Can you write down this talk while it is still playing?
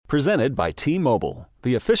Presented by T-Mobile,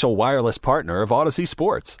 the official wireless partner of Odyssey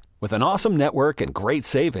Sports. With an awesome network and great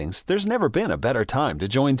savings, there's never been a better time to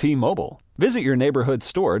join T-Mobile. Visit your neighborhood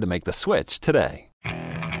store to make the switch today.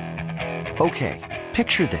 Okay,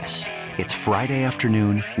 picture this. It's Friday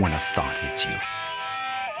afternoon when a thought hits you.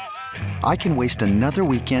 I can waste another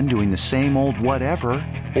weekend doing the same old whatever,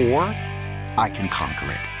 or I can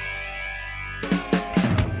conquer it.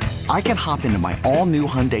 I can hop into my all-new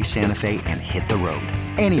Hyundai Santa Fe and hit the road.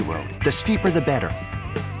 Any road. The steeper, the better.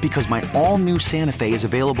 Because my all-new Santa Fe is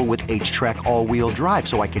available with H-Track all-wheel drive,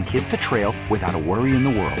 so I can hit the trail without a worry in the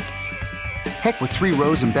world. Heck, with 3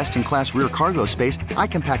 rows and best-in-class rear cargo space, I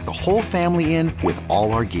can pack the whole family in with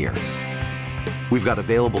all our gear. We've got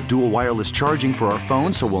available dual wireless charging for our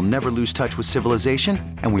phones, so we'll never lose touch with civilization,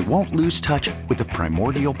 and we won't lose touch with the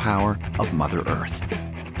primordial power of Mother Earth.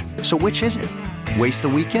 So which is it? Waste the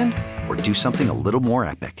weekend or do something a little more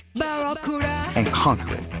epic? And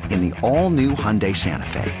conquer it in the all-new Hyundai Santa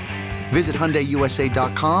Fe. Visit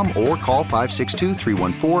HyundaiUSA.com or call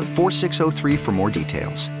 562-314-4603 for more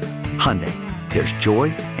details. Hyundai, there's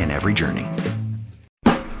joy in every journey.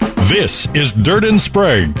 This is Dirt and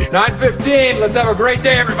Sprague. 9:15. Let's have a great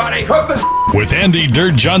day, everybody. With Andy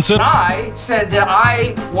Dirt Johnson. I said that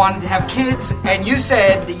I wanted to have kids, and you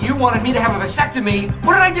said that you wanted me to have a vasectomy.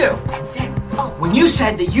 What did I do? When you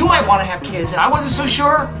said that you might want to have kids, and I wasn't so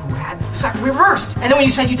sure, who had the vasectomy reversed? And then when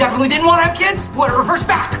you said you definitely didn't want to have kids, who had it reversed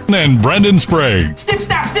back? And Brendan Sprague. Snip,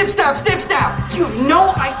 snap, snip, snap, snip, snap. You have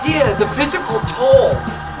no idea the physical toll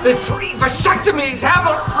that 3 vasectomies have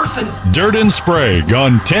on a person. Dirt and Sprague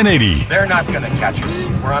on 1080. They're not going to catch us.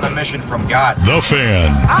 We're on a mission from God. The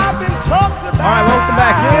Fan. I've been talking about. All right, welcome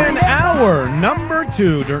back in. Hour number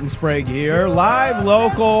 2. Dirt and Sprague here, live,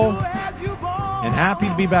 local, and happy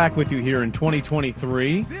to be back with you here in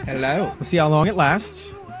 2023. Hello. We'll see how long it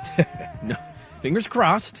lasts. No, fingers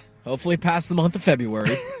crossed. Hopefully past the month of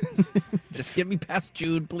February. Just get me past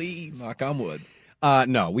June, please. Knock on wood.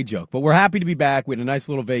 No, we joke, but we're happy to be back. We had a nice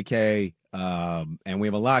little vacay, and we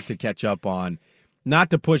have a lot to catch up on. Not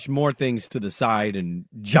to push more things to the side and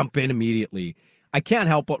jump in immediately. I can't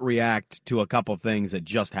help but react to a couple things that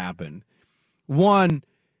just happened. One,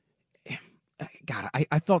 God,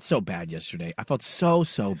 I felt so bad yesterday. I felt so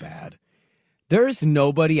bad. There's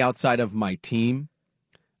nobody outside of my team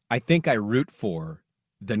I think I root for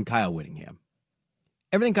than Kyle Whittingham.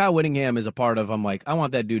 Everything Kyle Whittingham is a part of, I'm like, I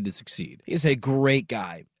want that dude to succeed. He's a great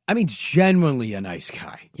guy. I mean, genuinely a nice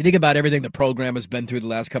guy. You think about everything the program has been through the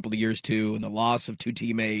last couple of years, too, and the loss of 2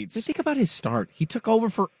 teammates. Think about his start. He took over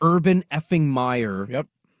for Urban effing Meyer. Yep.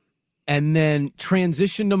 And then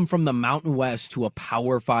transitioned him from the Mountain West to a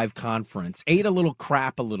Power 5 conference. Ate a little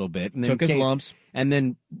crap a little bit. And then took his lumps. And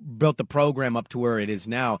then built the program up to where it is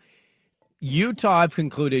now. Utah, I've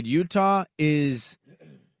concluded,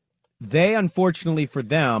 they, unfortunately for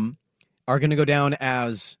them, are going to go down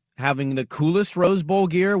as having the coolest Rose Bowl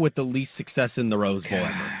gear with the least success in the Rose Bowl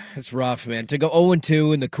ever. It's rough, man. To go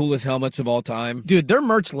 0-2 in the coolest helmets of all time. Dude, their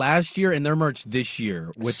merch last year and their merch this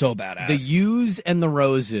year was so badass. The U's and the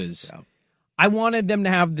Roses. Yeah. I wanted them to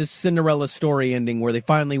have this Cinderella story ending where they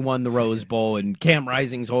finally won the Rose Bowl and Cam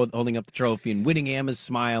Rising's holding up the trophy and Whittingham is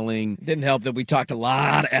smiling. Didn't help that we talked a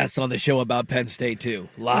lot of S on the show about Penn State, too.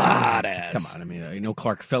 Lot of S. Come on, I mean,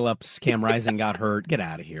 Clark Phillips, Cam Rising got hurt. Get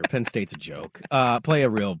out of here. Penn State's a joke. Play a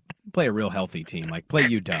real healthy team. Like, play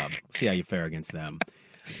UW. See how you fare against them.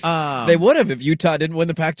 They would have. If Utah didn't win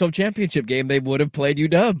the Pac-12 championship game, they would have played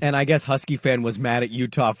UW. And I guess Husky fan was mad at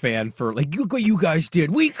Utah fan for, like, look what you guys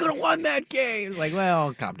did. We could have won that game. It's like,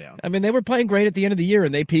 well, calm down. I mean, they were playing great at the end of the year,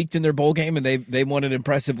 and they peaked in their bowl game, and they won it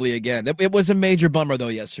impressively again. It was a major bummer, though,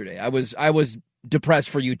 yesterday. I was depressed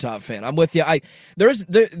for Utah fan. I'm with you.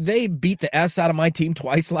 They beat the S out of my team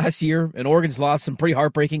twice last year, and Oregon's lost some pretty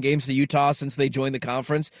heartbreaking games to Utah since they joined the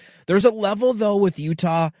conference. There's a level, though, with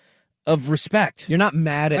Utah of respect. You're not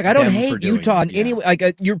mad at like I don't them hate for doing Utah in it, any way.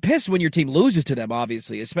 Like you're pissed when your team loses to them,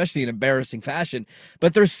 obviously, especially in embarrassing fashion.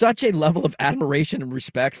 But there's such a level of admiration and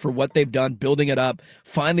respect for what they've done, building it up,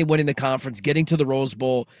 finally winning the conference, getting to the Rose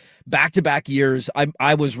Bowl, back-to-back years.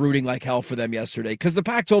 I was rooting like hell for them yesterday because the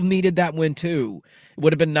Pac-12 needed that win too. It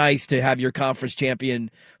would have been nice to have your conference champion,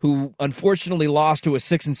 who unfortunately lost to a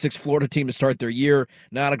 6-6 Florida team to start their year.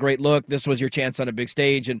 Not a great look. This was your chance on a big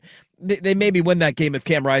stage, and they maybe win that game if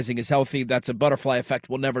Cam Rising is healthy. That's a butterfly effect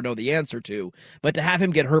we'll never know the answer to. But to have him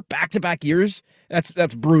get hurt back-to-back years,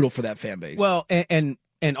 that's brutal for that fan base. Well, and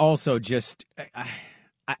also just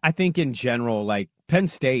I think in general, like Penn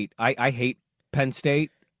State, I hate Penn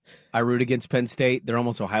State. I root against Penn State. They're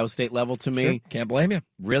almost Ohio State level to me. Sure. Can't blame you.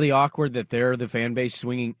 Really awkward that they're the fan base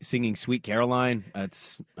singing Sweet Caroline.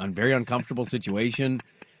 It's a very uncomfortable situation.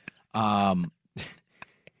 That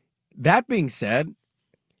being said,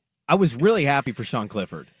 I was really happy for Sean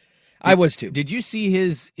Clifford. I was too. Did you see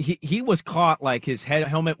he was caught like his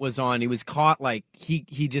helmet was on. He was caught like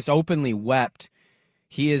he just openly wept.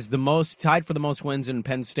 He is tied for the most wins in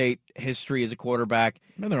Penn State history as a quarterback.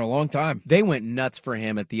 Been there a long time. They went nuts for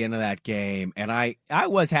him at the end of that game, and I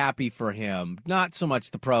was happy for him. Not so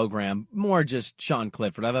much the program, more just Sean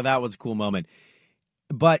Clifford. I thought that was a cool moment.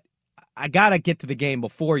 But I got to get to the game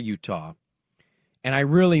before Utah, and I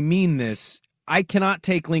really mean this. I cannot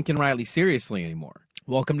take Lincoln Riley seriously anymore.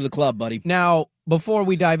 Welcome to the club, buddy. Now, before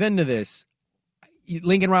we dive into this,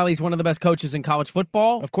 Lincoln Riley is one of the best coaches in college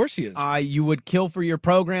football. Of course he is. You would kill for your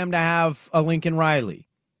program to have a Lincoln Riley.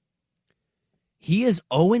 He is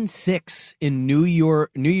 0-6 in New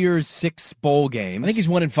Year's 6 bowl games. I think he's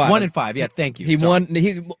 1-5. 1-5, yeah, thank you. He's 0-4 in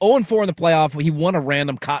the playoff. He won a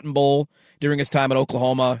random Cotton Bowl during his time at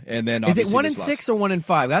Oklahoma, and then is it 1-6 or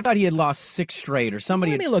 1-5? I thought he had lost 6 straight, or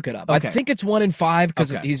somebody. Let me look it up. Okay. I think it's 1-5 because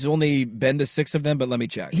he's only been to 6 of them. But let me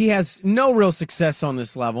check. He has no real success on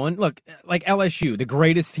this level, and look, like LSU, the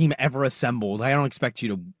greatest team ever assembled. I don't expect you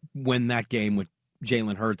to win that game with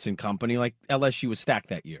Jalen Hurts and company. Like LSU was stacked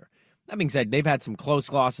that year. That being said, they've had some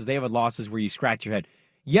close losses. They have had losses where you scratch your head.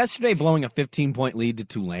 Yesterday, blowing a 15-point lead to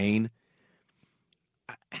Tulane.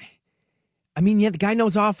 I mean, yeah, the guy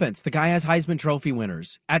knows offense. The guy has Heisman Trophy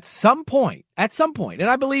winners. At some point, and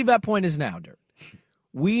I believe that point is now, Dirt,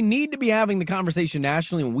 we need to be having the conversation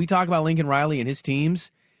nationally when we talk about Lincoln Riley and his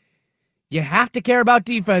teams. You have to care about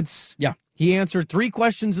defense. Yeah. He answered 3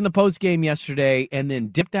 questions in the postgame yesterday and then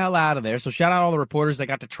dipped the hell out of there. So shout out all the reporters that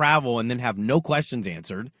got to travel and then have no questions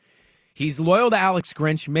answered. He's loyal to Alex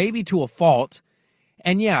Grinch, maybe to a fault.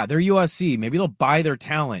 And yeah, they're USC. Maybe they'll buy their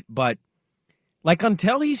talent. But like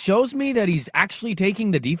until he shows me that he's actually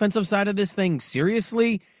taking the defensive side of this thing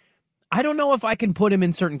seriously, I don't know if I can put him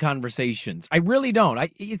in certain conversations. I really don't.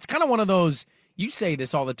 It's kind of one of those, you say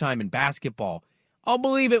this all the time in basketball. I'll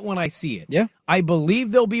believe it when I see it. Yeah. I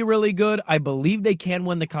believe they'll be really good. I believe they can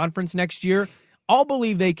win the conference next year. I'll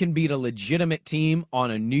believe they can beat a legitimate team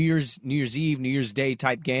on a New Year's Eve, New Year's Day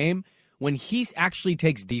type game when he actually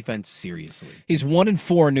takes defense seriously. He's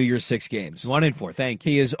 1-4 in New Year's 6 games. 1-4, thank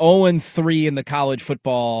you. He is 0-3 in the college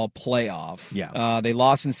football playoff. Yeah. They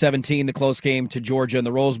lost in 17, the close game to Georgia in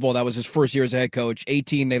the Rose Bowl. That was his first year as a head coach.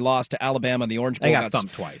 18, they lost to Alabama in the Orange Bowl. They got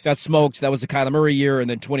thumped twice. Got smoked. That was the Kyler Murray year. And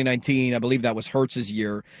then 2019, I believe that was Hurts's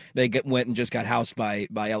year. They went and just got housed by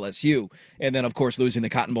LSU. And then, of course, losing the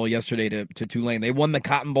Cotton Bowl yesterday to Tulane. They won the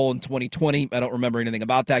Cotton Bowl in 2020. I don't remember anything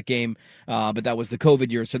about that game, but that was the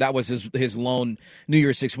COVID year. So that was his lone New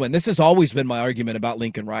Year's 6 win. This has always been my argument about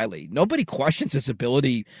Lincoln Riley. Nobody questions his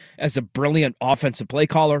ability as a brilliant offensive play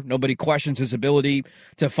caller. Nobody questions his ability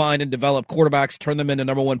to find and develop quarterbacks, turn them into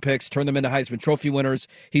number 1 picks, turn them into Heisman Trophy winners.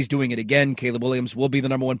 He's doing it again. Caleb Williams will be the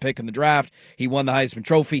number 1 pick in the draft. He won the Heisman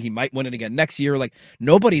Trophy. He might win it again next year. Like,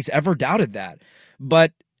 nobody's ever doubted that.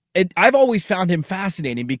 But I've always found him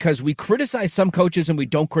fascinating because we criticize some coaches and we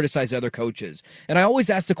don't criticize other coaches. And I always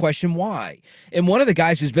ask the question, why? And one of the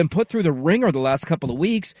guys who's been put through the ringer the last couple of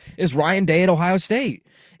weeks is Ryan Day at Ohio State.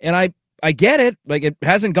 And I get it. Like, it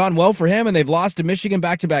hasn't gone well for him, and they've lost to Michigan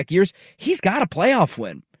back-to-back years. He's got a playoff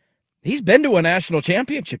win. He's been to a national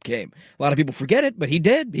championship game. A lot of people forget it, but he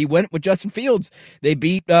did. He went with Justin Fields. They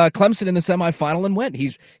beat Clemson in the semifinal and went.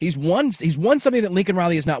 He's won something that Lincoln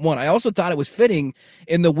Riley has not won. I also thought it was fitting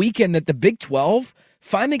in the weekend that the Big 12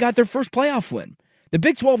 finally got their first playoff win. The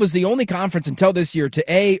Big 12 was the only conference until this year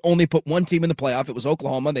to A, only put 1 team in the playoff. It was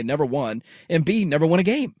Oklahoma. They never won. And B, never won a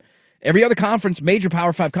game. Every other conference, major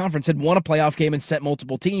Power 5 conference, had won a playoff game and sent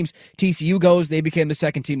multiple teams. TCU goes, they became the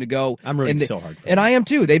second team to go. I'm rooting so hard for them. And I am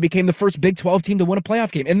too. They became the first Big 12 team to win a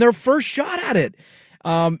playoff game, and their first shot at it.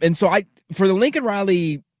 And so for the Lincoln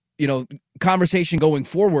Riley, conversation going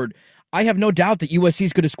forward, I have no doubt that USC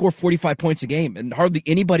is going to score 45 points a game, and hardly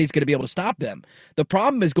anybody's going to be able to stop them. The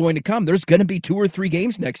problem is going to come. There's going to be 2 or 3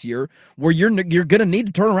 games next year where you're going to need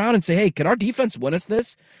to turn around and say, hey, can our defense win us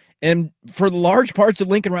this? And for large parts of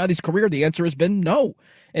Lincoln Riley's career, the answer has been no.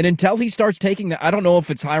 And until he starts taking that, I don't know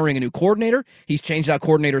if it's hiring a new coordinator. He's changed out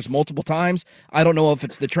coordinators multiple times. I don't know if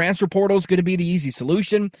it's the transfer portal is going to be the easy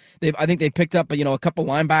solution. I think they picked up a couple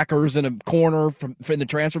linebackers and a corner from the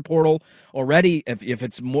transfer portal already. If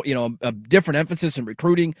it's more a different emphasis in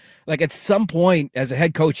recruiting, like at some point as a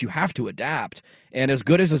head coach, you have to adapt. And as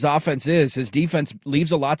good as his offense is, his defense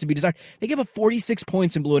leaves a lot to be desired. They give up 46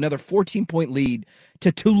 points and blew another 14-point lead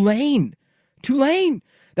to Tulane.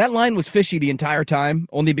 That line was fishy the entire time,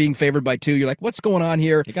 only being favored by 2. You're like, what's going on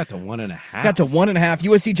here? It got to 1.5. Got to 1.5.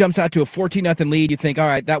 USC jumps out to a 14-0 lead. You think, all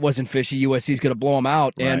right, that wasn't fishy. USC's going to blow them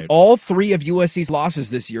out. Right. And all 3 of USC's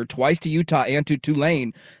losses this year, twice to Utah and to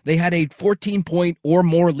Tulane, they had a 14-point or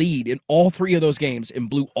more lead in all 3 of those games and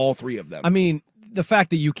blew all 3 of them. I mean, the fact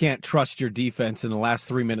that you can't trust your defense in the last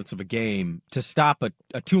 3 minutes of a game to stop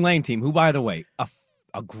a Tulane team, who, by the way,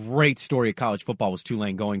 a great story of college football was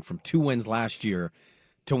Tulane going from 2 wins last year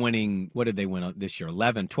to winning, what did they win this year?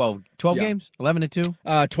 12 games? 11-2?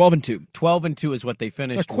 12-2. 12-2 is what they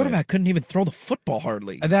finished Their quarterback couldn't even throw the football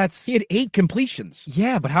hardly. He had 8 completions.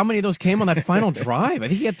 Yeah, but how many of those came on that final drive? I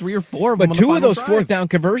think he had 3 or 4 of but them on 2 the of those final drive. 4th down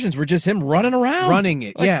conversions were just him running around. Running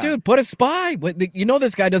it, like, yeah. Dude, put a spy. You know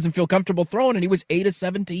this guy doesn't feel comfortable throwing, and he was 8 of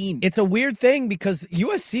 17. It's a weird thing because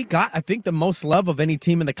USC got, I think, the most love of any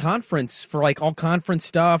team in the conference for like all conference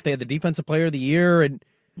stuff. They had the Defensive Player of the Year, and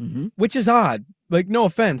which is odd. Like, no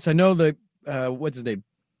offense. I know the, what's his name?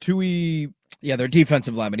 Tui. Yeah, their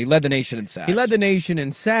defensive lineman. He led the nation in sacks. He led the nation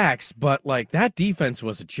in sacks, but like that defense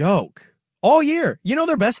was a joke all year. You know,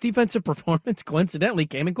 their best defensive performance, coincidentally,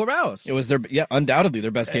 came in Corvallis. It was undoubtedly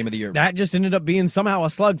their best game of the year. That just ended up being somehow a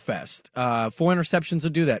slugfest. 4 interceptions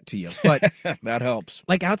would do that to you. But that helps.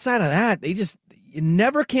 Like outside of that, you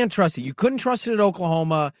never can trust it. You couldn't trust it at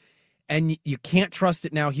Oklahoma. And you can't trust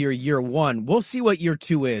it now here, year 1. We'll see what year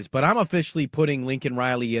 2 is, but I'm officially putting Lincoln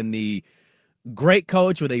Riley in the great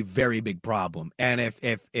coach with a very big problem. And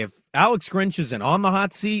if Alex Grinch isn't on the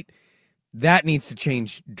hot seat, that needs to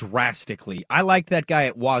change drastically. I liked that guy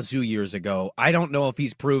at Wazoo years ago. I don't know if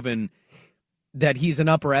he's proven that he's an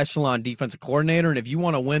upper echelon defensive coordinator, and if you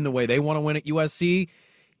want to win the way they want to win at USC,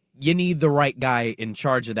 you need the right guy in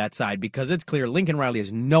charge of that side because it's clear Lincoln Riley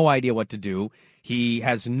has no idea what to do. He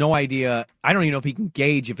has no idea. I don't even know if he can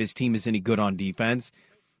gauge if his team is any good on defense.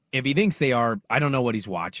 If he thinks they are, I don't know what he's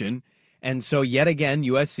watching. And so yet again,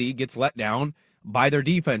 USC gets let down by their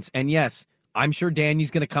defense. And yes, I'm sure Danny's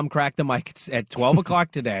going to come crack the mic at 12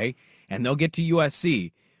 o'clock today, and they'll get to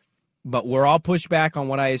USC. But we're all pushed back on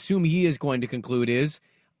what I assume he is going to conclude is,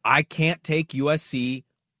 I can't take USC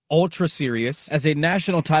ultra serious as a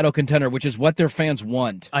national title contender, which is what their fans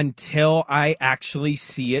want, until I actually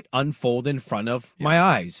see it unfold in front of my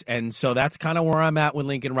eyes. And so that's kind of where I'm at with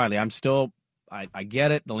Lincoln Riley. I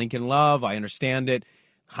get it, the Lincoln love, I understand it.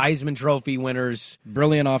 Heisman Trophy winners,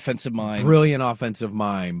 brilliant offensive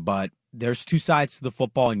mind, but there's 2 sides to the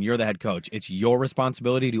football, and you're the head coach. It's your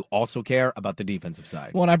responsibility to also care about the defensive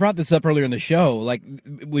side. Well, and I brought this up earlier in the show. Like,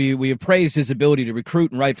 we have praised his ability to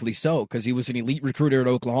recruit, and rightfully so, because he was an elite recruiter at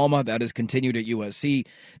Oklahoma. That has continued at USC.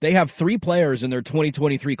 They have 3 players in their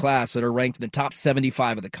 2023 class that are ranked in the top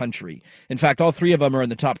 75 of the country. In fact, all 3 of them are in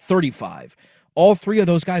the top 35. All 3 of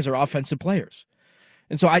those guys are offensive players.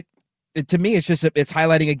 And so to me, it's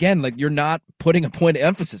highlighting again, like, you're not putting a point of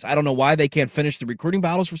emphasis. I don't know why they can't finish the recruiting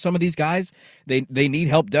battles for some of these guys. They need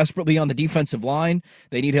help desperately on the defensive line.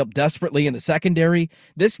 They need help desperately in the secondary.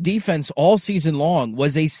 This defense all season long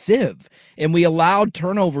was a sieve, and we allowed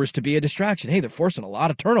turnovers to be a distraction. Hey, they're forcing a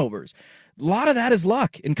lot of turnovers. A lot of that is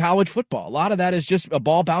luck in college football. A lot of that is just a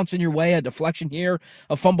ball bouncing your way, a deflection here,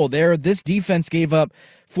 a fumble there. This defense gave up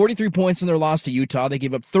 43 points in their loss to Utah. They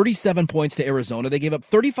gave up 37 points to Arizona. They gave up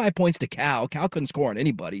 35 points to Cal. Cal couldn't score on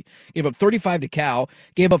anybody. Gave up 35 to Cal.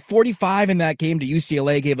 Gave up 45 in that game to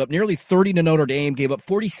UCLA. Gave up nearly 30 to Notre Dame. Gave up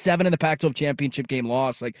 47 in the Pac-12 championship game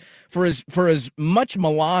loss. Like, for as much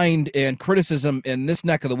maligned and criticism in this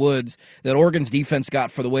neck of the woods that Oregon's defense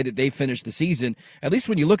got for the way that they finished the season, at least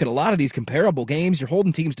when you look at a lot of these comparable games, you're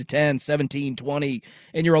holding teams to 10, 17, 20,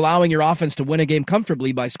 and you're allowing your offense to win a game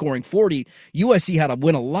comfortably by scoring 40. USC had to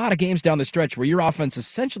win a lot of games down the stretch where your offense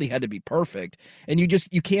essentially had to be perfect, and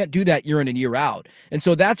you can't do that year in and year out. And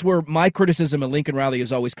so that's where my criticism of Lincoln Riley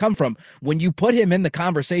has always come from. When you put him in the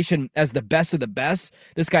conversation as the best of the best,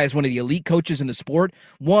 this guy is one of the elite coaches in the sport.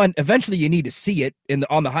 One, eventually you need to see it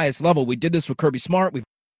on the highest level. We did this with Kirby Smart.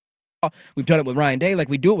 We've done it with Ryan Day. Like,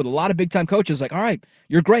 we do it with a lot of big-time coaches. Like, all right,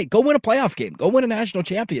 you're great. Go win a playoff game. Go win a national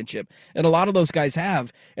championship. And a lot of those guys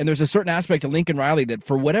have. And there's a certain aspect of Lincoln Riley that,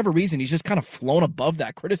 for whatever reason, he's just kind of flown above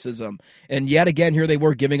that criticism. And yet again, here they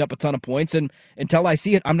were giving up a ton of points. And until I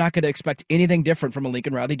see it, I'm not going to expect anything different from a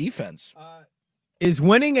Lincoln Riley defense. Is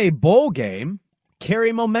winning a bowl game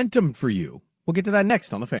carry momentum for you? We'll get to that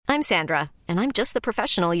next on The Fan. I'm Sandra, and I'm just the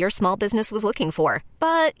professional your small business was looking for.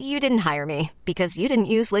 But you didn't hire me because you didn't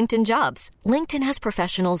use LinkedIn Jobs. LinkedIn has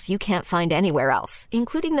professionals you can't find anywhere else,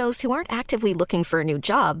 including those who aren't actively looking for a new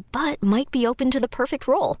job, but might be open to the perfect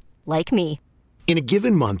role, like me. In a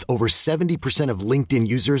given month, over 70% of LinkedIn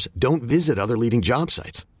users don't visit other leading job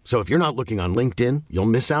sites. So if you're not looking on LinkedIn, you'll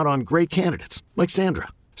miss out on great candidates, like Sandra.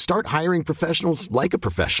 Start hiring professionals like a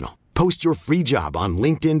professional. Post your free job on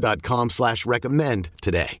linkedin.com/recommend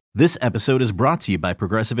today. This episode is brought to you by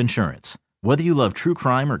Progressive Insurance. Whether you love true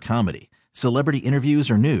crime or comedy, celebrity interviews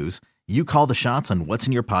or news, you call the shots on what's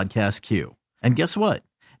in your podcast queue. And guess what?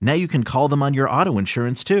 Now you can call them on your auto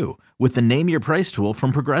insurance too with the Name Your Price tool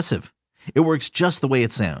from Progressive. It works just the way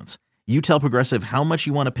it sounds. You tell Progressive how much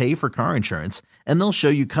you want to pay for car insurance, and they'll show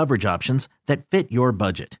you coverage options that fit your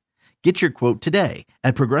budget. Get your quote today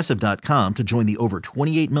at Progressive.com to join the over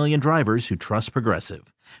 28 million drivers who trust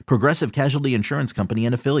Progressive. Progressive Casualty Insurance Company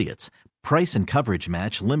and Affiliates. Price and coverage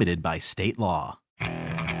match limited by state law.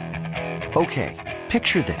 Okay,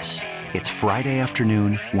 picture this. It's Friday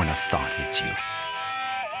afternoon when a thought hits you.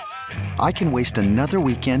 I can waste another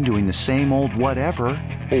weekend doing the same old whatever,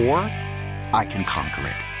 or I can conquer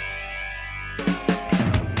it.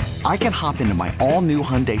 I can hop into my all-new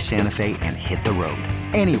Hyundai Santa Fe and hit the road.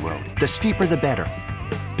 Any road. The steeper, the better.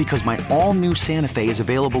 Because my all-new Santa Fe is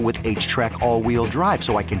available with H-Track all-wheel drive,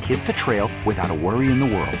 so I can hit the trail without a worry in the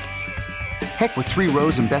world. Heck, with 3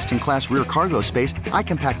 rows and best-in-class rear cargo space, I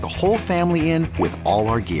can pack the whole family in with all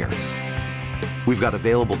our gear. We've got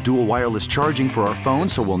available dual wireless charging for our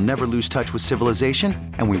phones, so we'll never lose touch with civilization,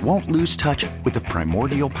 and we won't lose touch with the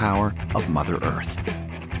primordial power of Mother Earth.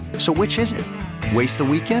 So which is it? Waste the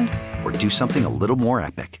weekend or do something a little more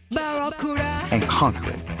epic? And conquer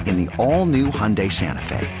it in the all-new Hyundai Santa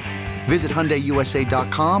Fe. Visit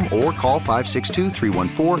HyundaiUSA.com or call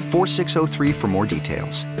 562-314-4603 for more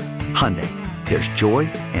details. Hyundai, there's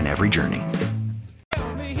joy in every journey.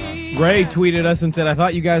 Ray tweeted us and said, I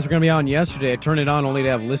thought you guys were going to be on yesterday. I turned it on only to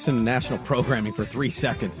have listened to national programming for 3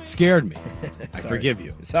 seconds. It scared me. I forgive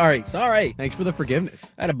you. Sorry. Thanks for the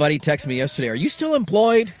forgiveness. I had a buddy text me yesterday, are you still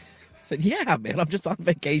employed? I said, yeah, man, I'm just on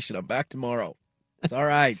vacation. I'm back tomorrow. It's all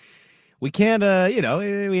right. We can't,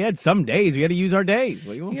 we had some days. We had to use our days.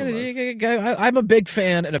 What do you want from us? I'm a big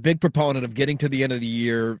fan and a big proponent of getting to the end of the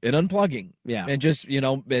year and unplugging. Yeah. And just,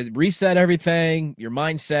 reset everything, your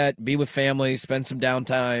mindset, be with family, spend some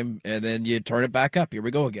downtime, and then you turn it back up. Here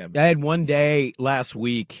we go again. I had one day last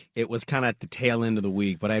week. It was kind of at the tail end of the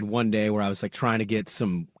week, but I had one day where I was like trying to get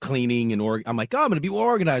some cleaning and I'm like, I'm going to be more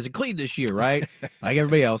organized and clean this year, right? Like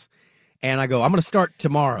everybody else. And I go, I'm going to start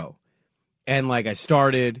tomorrow. And I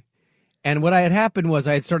started. And what had happened was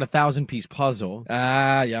I had started a 1,000-piece puzzle.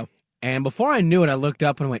 Yeah. And before I knew it, I looked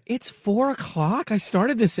up and I went, it's 4 o'clock? I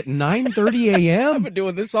started this at 9:30 a.m.? I've been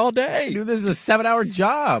doing this all day. Dude, this is a 7-hour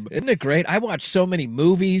job. Isn't it great? I watched so many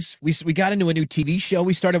movies. We got into a new TV show.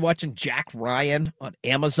 We started watching Jack Ryan on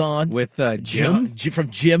Amazon. With Jim?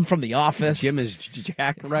 Jim from The Office. Jim is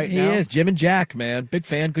Jack right now? He is. Jim and Jack, man. Big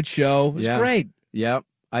fan. Good show. It was great. Yep.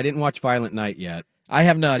 I didn't watch Violent Night yet. I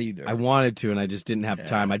have not either. I wanted to, and I just didn't have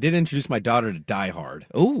time. I did introduce my daughter to Die Hard.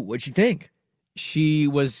 Ooh, what'd you think? She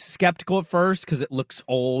was skeptical at first because it looks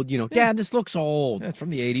old. Dad, this looks old. It's from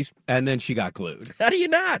the 80s. And then she got glued. How do you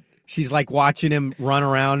not? She's watching him run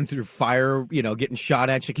around through fire, getting shot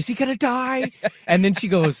at. She's like, is he going to die? And then she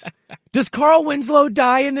goes, does Carl Winslow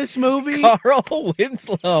die in this movie? Carl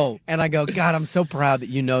Winslow. And I go, God, I'm so proud that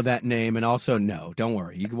you know that name. And also, no, don't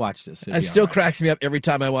worry. You can watch this. It still cracks me up every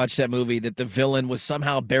time I watch that movie that the villain was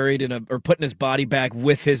somehow buried or put in his body bag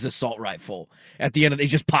with his assault rifle. At the end of it, he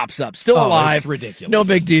just pops up. Still alive. It's ridiculous. No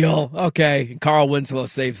big deal. Okay. And Carl Winslow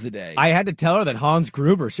saves the day. I had to tell her that Hans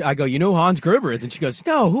Gruber. I go, you know who Hans Gruber is? And she goes,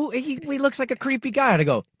 no, he looks like a creepy guy. And I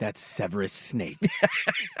go, that's Severus Snape.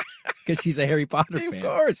 Because she's a Harry Potter fan. Of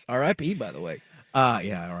course. R.I.P., by the way.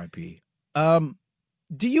 Yeah, R.I.P.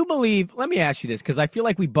 Do you believe, let me ask you this, because I feel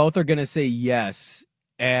like we both are going to say yes,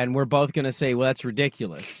 and we're both going to say, well, that's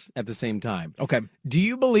ridiculous at the same time. Okay. Do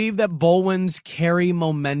you believe that Bullwins carry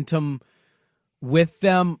momentum with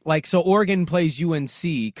them? So Oregon plays UNC,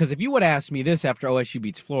 because if you would ask me this after OSU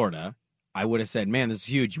beats Florida, I would have said, man, this is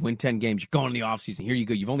huge. You win 10 games. You're going in the offseason. Here you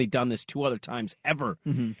go. You've only done this 2 other times ever.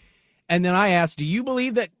 Mm-hmm. And then I asked, do you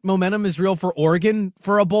believe that momentum is real for Oregon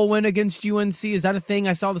for a bowl win against UNC? Is that a thing?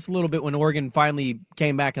 I saw this a little bit when Oregon finally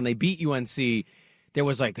came back and they beat UNC. There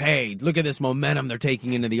was hey, look at this momentum they're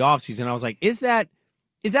taking into the offseason. I was like, is that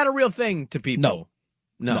a real thing to people?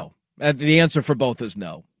 No. The answer for both is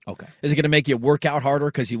no. Okay. Is it going to make you work out harder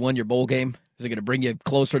because you won your bowl game? Is it going to bring you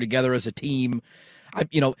closer together as a team?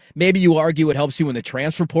 Maybe you argue it helps you in the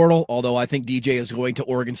transfer portal, although I think DJ is going to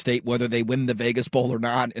Oregon State whether they win the Vegas Bowl or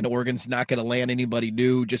not, and Oregon's not going to land anybody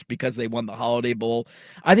new just because they won the Holiday Bowl.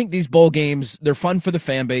 I think these bowl games, they're fun for the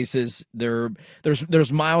fan bases.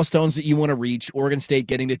 There's milestones that you want to reach. Oregon State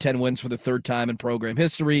getting to 10 wins for the 3rd time in program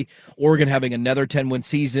history. Oregon having another 10-win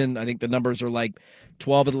season. I think the numbers are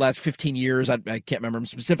 12 of the last 15 years. I can't remember them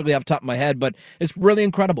specifically off the top of my head, but it's really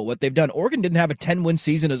incredible what they've done. Oregon didn't have a 10-win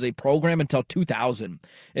season as a program until 2000.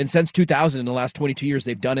 And since 2000, in the last 22 years,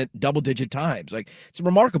 they've done it double-digit times. Like, it's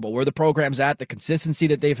remarkable where the program's at, the consistency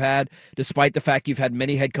that they've had, despite the fact you've had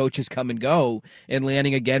many head coaches come and go, and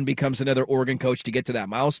Lanning again becomes another Oregon coach to get to that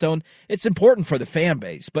milestone. It's important for the fan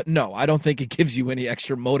base, but no, I don't think it gives you any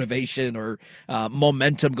extra motivation or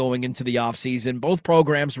momentum going into the offseason. Both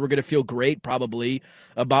programs were going to feel great probably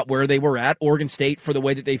about where they were at. Oregon State for the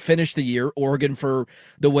way that they finished the year, Oregon for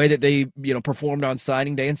the way that they performed on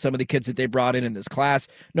signing day, and some of the kids that they brought in this class.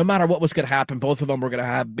 No matter what was going to happen, both of them were going to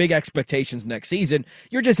have big expectations next season.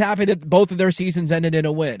 You're just happy that both of their seasons ended in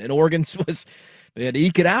a win, and Oregon's was... They had to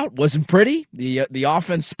eke it out. Wasn't pretty. The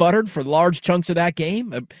offense sputtered for large chunks of that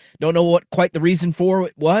game. I don't know what quite the reason for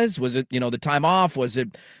it was. Was it, the time off? Was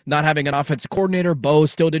it not having an offensive coordinator? Bo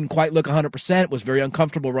still didn't quite look 100%, was very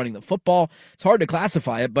uncomfortable running the football. It's hard to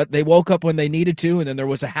classify it, but they woke up when they needed to, and then there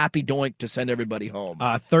was a happy doink to send everybody home.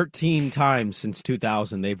 13 times since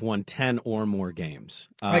 2000, they've won 10 or more games.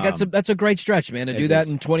 That's a great stretch, man. To do that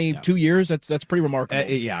in 22 years, that's pretty remarkable.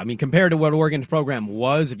 Yeah, I mean, compared to what Oregon's program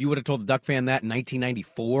was, if you would have told the Duck fan that in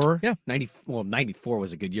 1994. Yeah. 94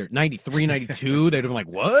 was a good year. 93, 92, they'd have been like,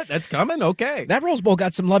 what? That's coming? Okay. That Rose Bowl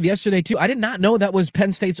got some love yesterday, too. I did not know that was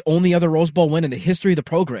Penn State's only other Rose Bowl win in the history of the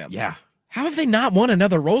program. Yeah. How have they not won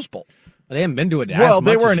another Rose Bowl? They haven't been to it as well,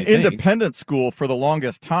 much they were as an you think. independent school for the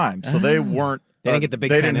longest time, so they weren't. They didn't get the Big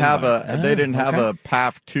They Ten didn't have invite. They didn't have a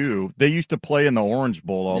path to. They used to play in the Orange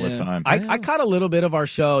Bowl all the time. I caught a little bit of our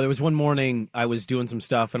show. There was one morning I was doing some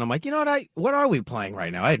stuff, and I'm like, what are we playing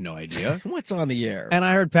right now? I had no idea. What's on the air? And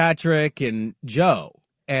I heard Patrick and Joe,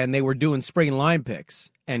 and they were doing spring line picks,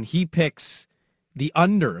 and he picks the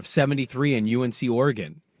under of 73 in UNC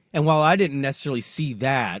Oregon. And while I didn't necessarily see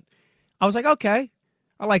that, I was like, okay,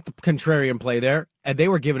 I like the contrarian play there. And they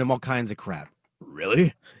were giving him all kinds of crap.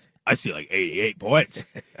 Really? I see like 88 points.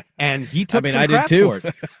 And he took some crap for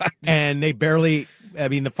it. And they barely,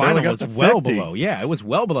 the final was well below. Yeah, it was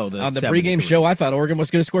well below the On the 73. pregame show, I thought Oregon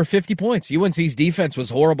was going to score 50 points. UNC's defense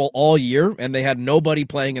was horrible all year, and they had nobody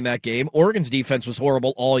playing in that game. Oregon's defense was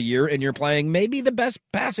horrible all year, and you're playing maybe the best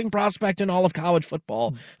passing prospect in all of college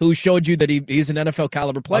football, who showed you that he's an NFL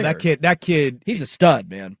caliber player. That kid. He's a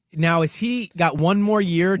stud, man. Now, is he got one more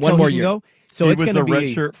year till One more he can year. go? So he it's was going to a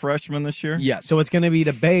be redshirt freshman this year? Yes. So it's going to be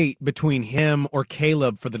debate between him or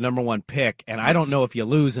Caleb for the number one pick. And I don't know if you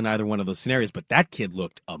lose in either one of those scenarios, but that kid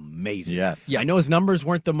looked amazing. Yes. Yeah, I know his numbers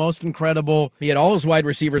weren't the most incredible. He had all his wide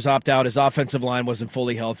receivers opt out. His offensive line wasn't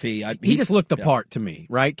fully healthy. He just looked the part to me,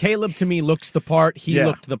 right? Caleb, to me, looks the part. He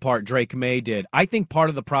looked the part. Drake May did. I think part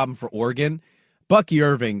of the problem for Oregon, Bucky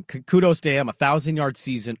Irving, kudos to him, 1,000-yard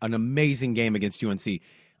season, an amazing game against UNC.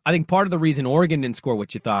 I think part of the reason Oregon didn't score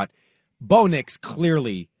what you thought, Bo Nix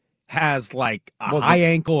clearly has like a high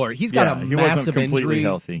ankle, or he's got a massive injury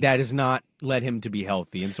that has not led him to be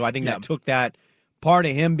healthy. And so I think that took that part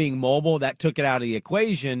of him being mobile, that took it out of the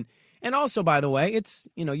equation. And also, by the way, it's,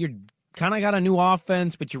 you're kind of got a new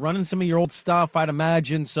offense, but you're running some of your old stuff, I'd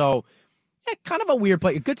imagine. So kind of a weird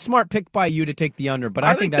play. A good, smart pick by you to take the under, but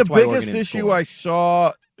I think that's why Oregon didn't the biggest issue score. I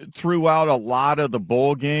saw throughout a lot of the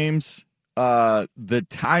bowl games, the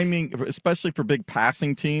timing, especially for big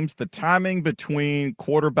passing teams, the timing between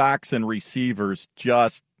quarterbacks and receivers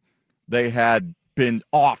they had been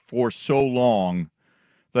off for so long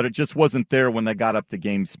that it just wasn't there when they got up to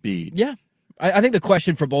game speed. Yeah. I think the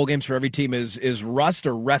question for bowl games for every team is rust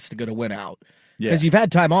or rest going to win out? Because Yeah. you've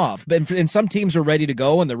had time off, and some teams are ready to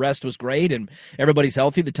go, and the rest was great, and everybody's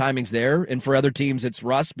healthy, the timing's there. And for other teams, it's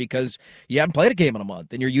rust because you haven't played a game in a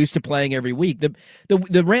month, and you're used to playing every week.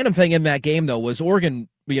 The random thing in that game, though, was Oregon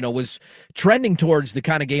was trending towards the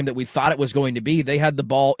kind of game that we thought it was going to be. They had the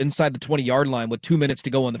ball inside the 20-yard line with 2 minutes to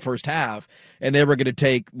go in the first half, and they were going to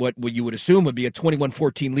take what you would assume would be a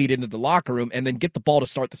 21-14 lead into the locker room and then get the ball to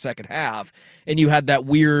start the second half. And you had that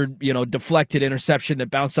weird, deflected interception that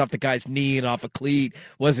bounced off the guy's knee and off a cleat.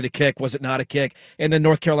 Was it a kick? Was it not a kick? And then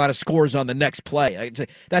North Carolina scores on the next play.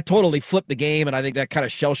 That totally flipped the game, and I think that kind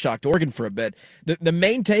of shell-shocked Oregon for a bit. The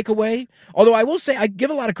main takeaway, although I will say I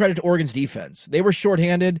give a lot of credit to Oregon's defense. They were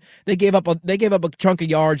shorthanded. They gave up a chunk of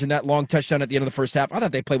yards and that long touchdown at the end of the first half. I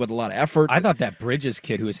thought they played with a lot of effort. I thought that Bridges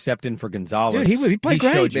kid who has stepped in for Gonzalez, dude, he played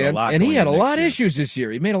great, man. And he had a lot of issues. issues this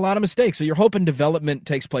year. He made a lot of mistakes. So you're hoping development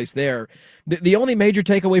takes place there. The only major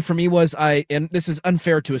takeaway for me was and this is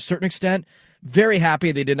unfair to a certain extent, very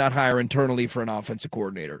happy they did not hire internally for an offensive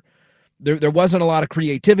coordinator. there wasn't a lot of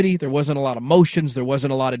creativity. There wasn't a lot of motions. There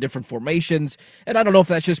wasn't a lot of different formations. And I don't know if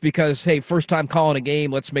that's just because, hey, first time calling a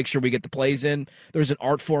game, let's make sure we get the plays in. There's an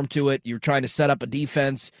art form to it. You're trying to set up a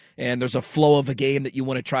defense, and there's a flow of a game that you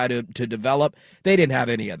want to try to develop. They didn't have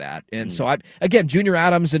any of that. And so, again, Junior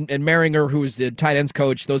Adams and Maringer, who was the tight ends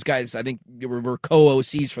coach, those guys, I think, were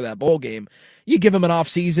co-OCs for that bowl game. You give them an off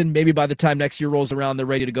season, maybe by the time next year rolls around, they're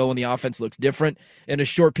ready to go and the offense looks different. In a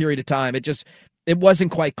short period of time, it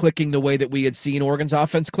wasn't quite clicking the way that we had seen Oregon's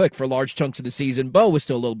offense click for large chunks of the season. Bo was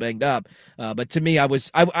still a little banged up. But to me, I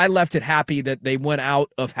left it happy that they went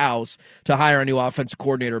out of house to hire a new offensive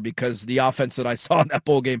coordinator, because the offense that I saw in that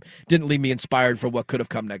bowl game didn't leave me inspired for what could have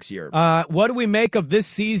come next year. What do we make of this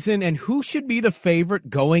season, and who should be the favorite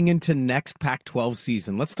going into next Pac-12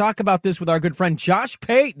 season? Let's talk about this with our good friend Josh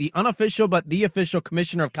Pate, the unofficial but the official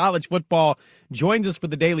commissioner of college football, joins us for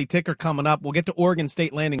the Daily Ticker coming up. We'll get to Oregon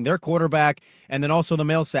State landing their quarterback, and then also the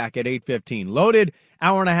mail sack at 8:15. Loaded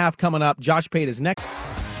hour and a half coming up. Josh Pate is next.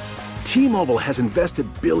 T-Mobile has invested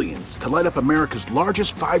billions to light up America's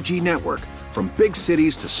largest 5G network, from big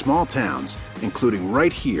cities to small towns, including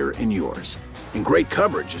right here in yours. And great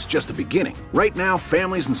coverage is just the beginning. Right now,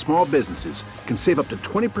 families and small businesses can save up to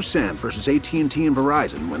 20% versus AT&T and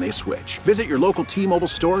Verizon when they switch. Visit your local T-Mobile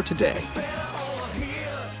store today.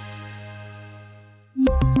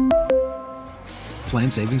 Plan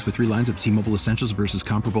savings with 3 lines of T-Mobile Essentials versus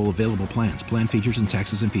comparable available plans. Plan features and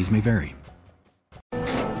taxes and fees may vary.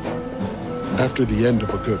 After the end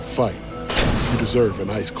of a good fight, you deserve an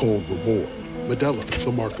ice-cold reward. Modelo is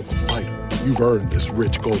the mark of a fighter. You've earned this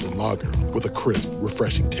rich golden lager with a crisp,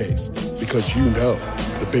 refreshing taste. Because you know,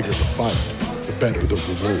 the bigger the fight, the better the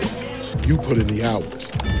reward. You put in the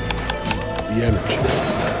hours, the energy,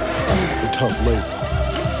 the tough labor.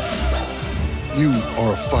 You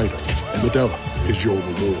are a fighter, and Modelo is your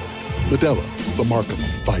reward. Modelo, the mark of a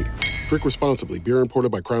fighter. Drink responsibly. Beer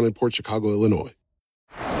imported by Crown Imports, Chicago, Illinois.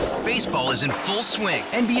 Baseball is in full swing.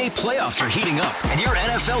 NBA playoffs are heating up, and your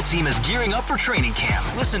NFL team is gearing up for training camp.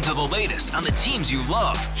 Listen to the latest on the teams you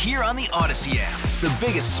love here on the Odyssey app. The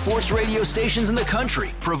biggest sports radio stations in the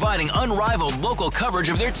country, providing unrivaled local coverage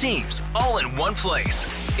of their teams, all in one place.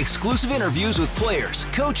 Exclusive interviews with players,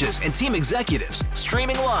 coaches, and team executives,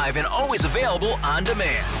 streaming live and always available on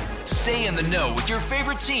demand. Stay in the know with your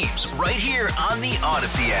favorite teams right here on the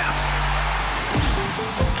Odyssey app.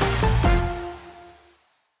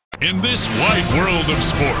 In this wide world of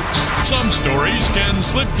sports, some stories can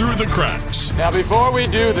slip through the cracks. Now, before we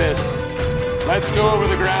do this, let's go over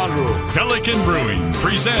the ground rules. Pelican Brewing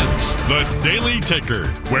presents the Daily Ticker,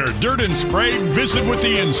 where Dirt and Sprague visit with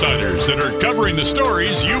the insiders that are covering the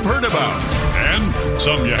stories you've heard about, and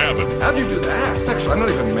some you haven't. How'd you do that? Actually, I'm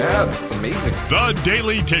not even mad. It's amazing. The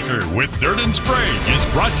Daily Ticker with Dirt and Sprague is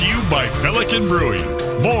brought to you by Pelican Brewing,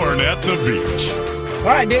 born at the beach. All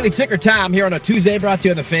right, Daily Ticker time here on a Tuesday, brought to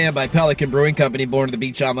you on The Fan by Pelican Brewing Company, born to the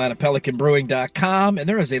beach online at pelicanbrewing.com. And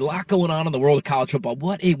there is a lot going on in the world of college football.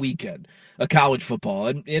 What a weekend of college football.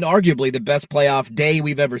 And arguably the best playoff day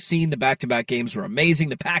we've ever seen. The back-to-back games were amazing.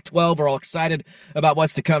 The Pac-12 are all excited about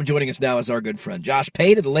what's to come. Joining us now is our good friend Josh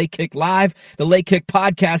Pate of the Late Kick Live, the Late Kick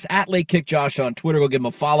Podcast, at Late Kick Josh on Twitter. Go give him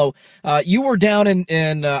a follow. You were down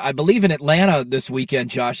in I believe, in Atlanta this weekend,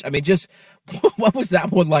 Josh. I mean, just what was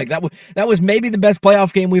that one like? That was maybe the best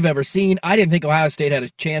playoff game we've ever seen. I didn't think Ohio State had a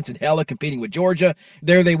chance in hell of competing with Georgia.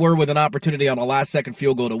 There they were with an opportunity on a last-second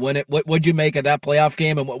field goal to win it. What'd you make of that playoff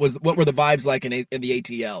game, and what were the vibes like in the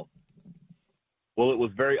ATL? Well, it was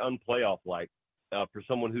very unplayoff-like. For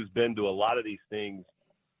someone who's been to a lot of these things,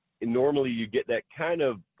 normally you get that kind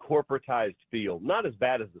of corporatized feel. Not as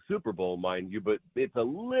bad as the Super Bowl, mind you, but it's a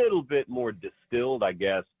little bit more distilled, I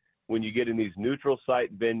guess, when you get in these neutral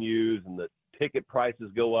site venues and the ticket prices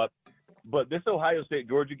go up. But this Ohio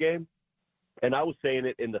State-Georgia game, and I was saying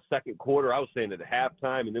it in the second quarter, I was saying it at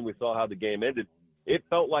halftime, and then we saw how the game ended. It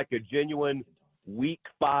felt like a genuine Week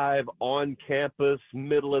 5 on-campus,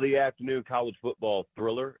 middle-of-the-afternoon college football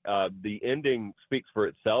thriller. The ending speaks for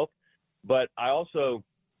itself. But I also,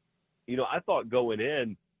 I thought going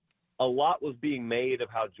in, a lot was being made of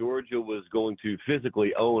how Georgia was going to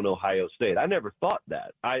physically own Ohio State. I never thought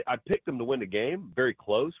that. I picked them to win the game, very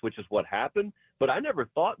close, which is what happened. But I never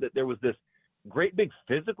thought that there was this great big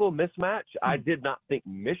physical mismatch. I did not think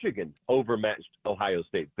Michigan overmatched Ohio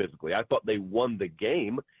State physically. I thought they won the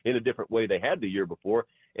game in a different way they had the year before.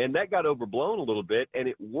 And that got overblown a little bit, and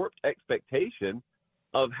it warped expectation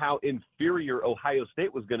of how inferior Ohio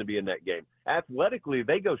State was going to be in that game. Athletically,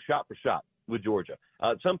 they go shot for shot with Georgia.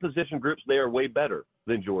 Some position groups, they are way better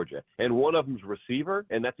than Georgia. And one of them's receiver,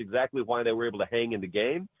 and that's exactly why they were able to hang in the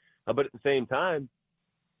game. But at the same time,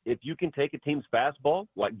 if you can take a team's fastball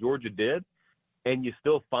like Georgia did, and you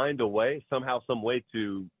still find a way, somehow, some way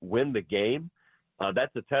to win the game,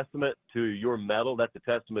 that's a testament to your mettle. That's a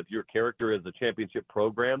testament to your character as a championship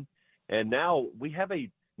program. And now we have a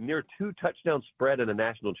near 2-touchdown spread in a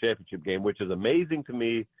national championship game, which is amazing to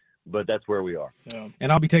me, but that's where we are. Yeah.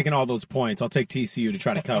 And I'll be taking all those points. I'll take TCU to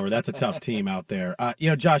try to cover. That's a tough team out there.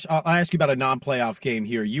 Josh, I'll ask you about a non-playoff game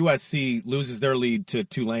here. USC loses their lead to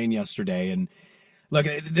Tulane yesterday, and look,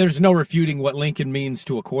 there's no refuting what Lincoln means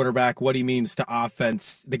to a quarterback, what he means to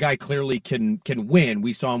offense. The guy clearly can win.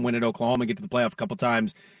 We saw him win at Oklahoma, get to the playoff a couple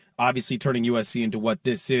times, obviously turning USC into what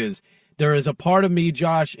this is. There is a part of me,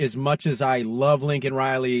 Josh, as much as I love Lincoln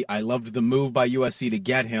Riley, I loved the move by USC to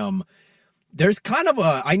get him, there's kind of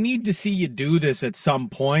I need to see you do this at some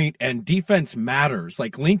point, and defense matters.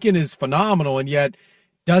 Like, Lincoln is phenomenal, and yet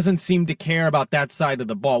doesn't seem to care about that side of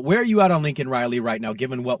the ball. Where are you at on Lincoln Riley right now,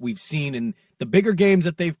 given what we've seen in the bigger games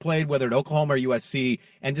that they've played, whether at Oklahoma or USC,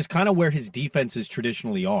 and just kind of where his defenses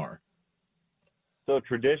traditionally are? So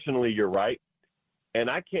traditionally, you're right. And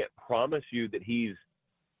I can't promise you that he's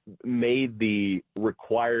made the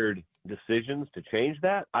required decisions to change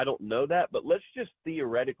that. I don't know that. But let's just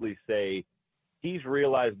theoretically say he's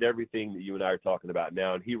realized everything that you and I are talking about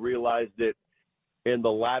now, and he realized it in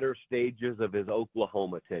the latter stages of his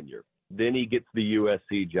Oklahoma tenure. Then he gets the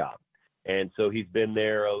USC job. And so he's been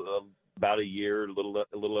there about a year, a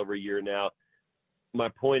little over a year now. My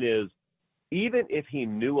point is, even if he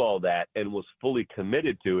knew all that and was fully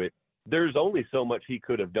committed to it, there's only so much he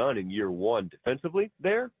could have done in year one defensively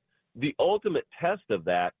there. The ultimate test of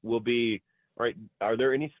that will be, all right, are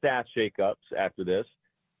there any staff shakeups after this?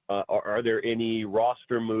 Are there any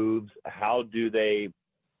roster moves? How do they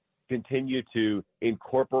continue to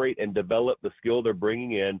incorporate and develop the skill they're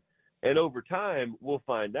bringing in? And over time, we'll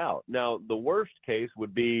find out. Now, the worst case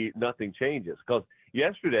would be nothing changes, because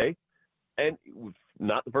yesterday, and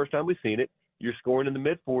not the first time we've seen it, you're scoring in the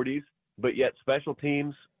mid-40s, but yet special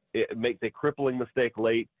teams makes a crippling mistake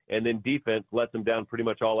late, and then defense lets them down pretty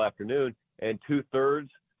much all afternoon, and 2/3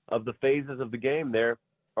 of the phases of the game there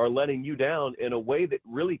are letting you down in a way that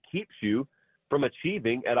really keeps you from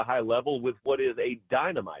achieving at a high level with what is a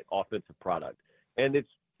dynamite offensive product. And it's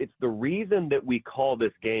the reason that we call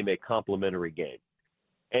this game a complementary game.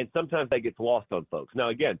 And sometimes that gets lost on folks. Now,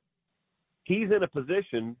 again, he's in a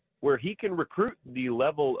position where he can recruit the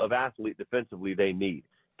level of athlete defensively they need.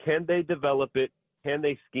 Can they develop it? Can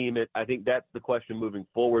they scheme it? I think that's the question moving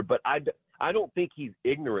forward. But I don't think he's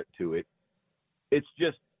ignorant to it. It's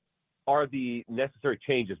just, are the necessary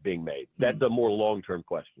changes being made? That's a more long-term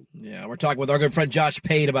question. Yeah, we're talking with our good friend Josh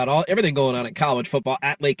Pate about everything going on in college football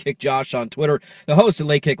at Late Kick Josh on Twitter, the host of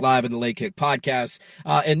Late Kick Live and the Late Kick Podcast.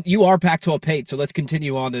 And you are Pac-12 Pate, so let's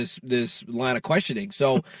continue on this line of questioning.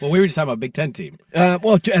 So, well, we were just talking about Big Ten team.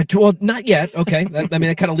 Well, not yet. Okay, that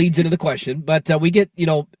kind of leads into the question, but we get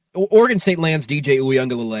Oregon State lands DJ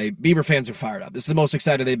Uiagalelei. Beaver fans are fired up. This is the most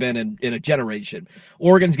excited they've been in a generation.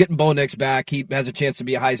 Oregon's getting Bo Nix back. He has a chance to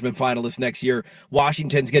be a Heisman finalist next year.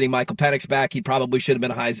 Washington's getting Michael Penix back. He probably should have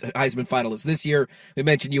been a Heisman finalist this year. We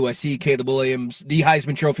mentioned USC, Caleb Williams, the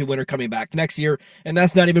Heisman Trophy winner, coming back next year. And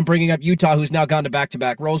that's not even bringing up Utah, who's now gone to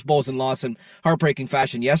back-to-back Rose Bowls and lost in heartbreaking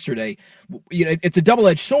fashion yesterday. It's a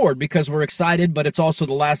double-edged sword because we're excited, but it's also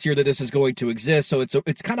the last year that this is going to exist. So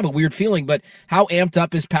it's kind of a weird feeling. But how amped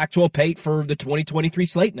up is Pac-12 Pate for the 2023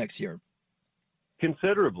 slate next year?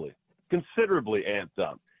 Considerably amped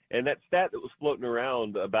up. And that stat that was floating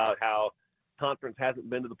around about how conference hasn't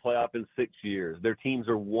been to the playoff in 6 years. Their teams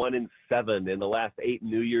are 1-7 in the last 8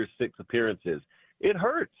 New Year's Six appearances. It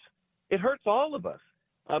hurts. It hurts all of us.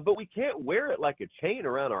 But we can't wear it like a chain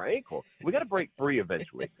around our ankle. We got to break free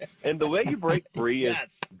eventually. And the way you break free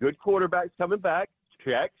is good quarterbacks coming back,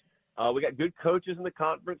 check. We got good coaches in the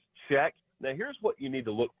conference, check. Now, here's what you need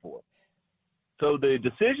to look for. So the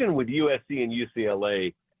decision with USC and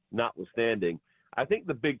UCLA notwithstanding, I think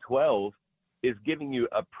the Big 12 is giving you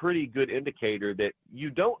a pretty good indicator that you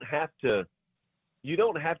don't have to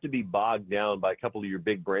be bogged down by a couple of your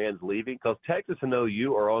big brands leaving, because Texas and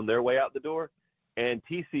OU are on their way out the door. And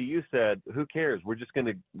TCU said, who cares? We're just going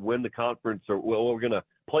to win the conference, or we're going to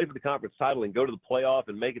play for the conference title and go to the playoff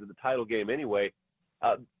and make it to the title game anyway.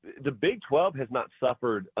 The Big 12 has not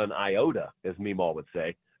suffered an iota, as Meemaw would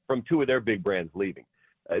say, from two of their big brands leaving.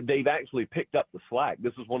 They've actually picked up the slack.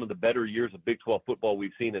 This is one of the better years of Big 12 football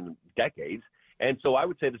we've seen in decades. And so I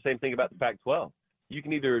would say the same thing about the Pac-12. You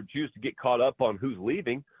can either choose to get caught up on who's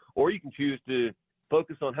leaving, or you can choose to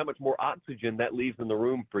focus on how much more oxygen that leaves in the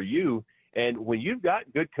room for you. And when you've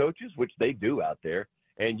got good coaches, which they do out there,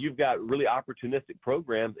 and you've got really opportunistic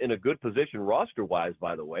programs in a good position roster-wise,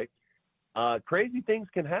 by the way, crazy things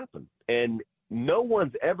can happen. And no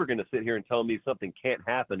one's ever going to sit here and tell me something can't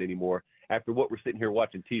happen anymore after what we're sitting here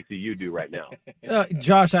watching TCU do right now.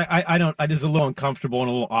 Josh, I don't. I just a little uncomfortable and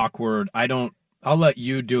a little awkward. I'll let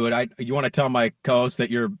you do it. You want to tell my co-host that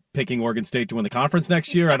you're picking Oregon State to win the conference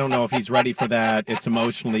next year? I don't know if he's ready for that. It's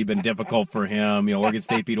emotionally been difficult for him. Oregon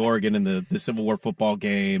State beat Oregon in the Civil War football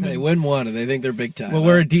game. They win one, and they think they're big time. Well,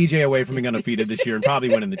 we're a DJ away from being undefeated this year and probably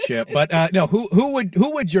winning the chip. But no, who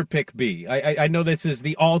would your pick be? I know this is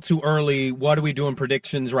the all too early. What are we doing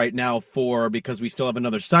predictions right now for? Because we still have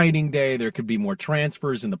another signing day. There could be more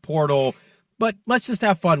transfers in the portal. But let's just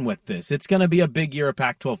have fun with this. It's going to be a big year of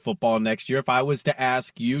Pac-12 football next year. If I was to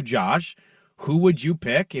ask you, Josh, who would you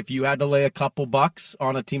pick if you had to lay a couple bucks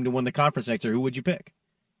on a team to win the conference next year? Who would you pick?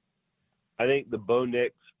 I think the Bo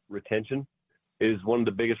Nix retention is one of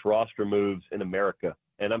the biggest roster moves in America.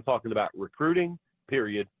 And I'm talking about recruiting,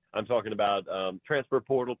 period. I'm talking about transfer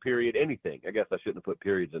portal, period, anything. I guess I shouldn't have put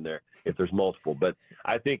periods in there if there's multiple. But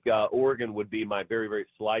I think Oregon would be my very, very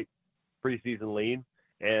slight preseason lean.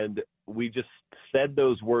 And we just said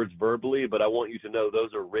those words verbally, but I want you to know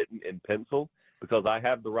those are written in pencil because I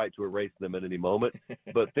have the right to erase them at any moment.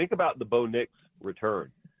 But think about the Bo Nix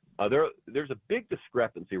return. There's a big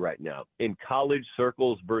discrepancy right now in college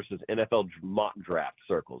circles versus NFL mock draft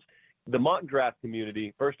circles. The mock draft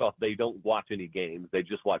community, first off, they don't watch any games. They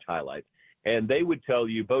just watch highlights. And they would tell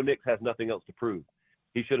you Bo Nix has nothing else to prove.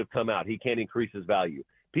 He should have come out. He can't increase his value.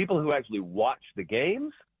 People who actually watch the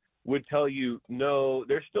games would tell you, no,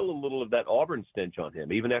 there's still a little of that Auburn stench on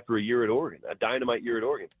him, even after a year at Oregon, a dynamite year at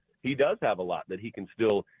Oregon. He does have a lot that he can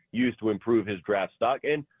still use to improve his draft stock,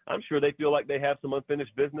 and I'm sure they feel like they have some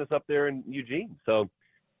unfinished business up there in Eugene. So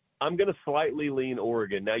I'm going to slightly lean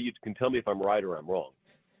Oregon. Now you can tell me if I'm right or I'm wrong.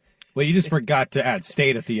 Well, you just forgot to add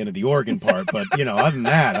state at the end of the Oregon part, but, other than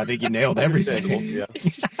that, I think you nailed everything. Yeah.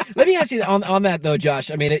 Let me ask you on that, though, Josh.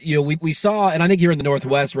 I mean, we saw, and I think here in the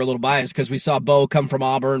Northwest, we're a little biased because we saw Bo come from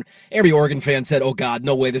Auburn. Every Oregon fan said, oh, God,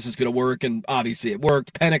 no way this is going to work, and obviously it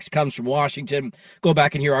worked. Penix comes from Washington. Go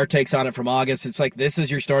back and hear our takes on it from August. It's like this is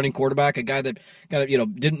your starting quarterback, a guy that kind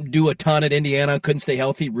of, didn't do a ton at Indiana, couldn't stay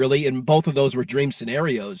healthy, really, and both of those were dream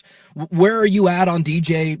scenarios. Where are you at on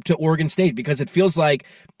DJ to Oregon State? Because it feels like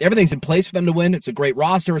everything's in place for them to win. It's a great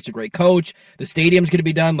roster. It's a great coach. The stadium's going to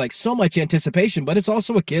be done. Like so much anticipation, but it's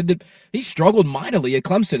also a kid that he struggled mightily at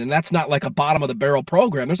Clemson, and that's not like a bottom of the barrel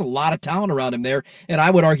program. There's a lot of talent around him there, and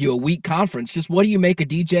I would argue a weak conference. Just what do you make of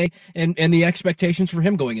DJ and the expectations for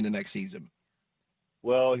him going into next season?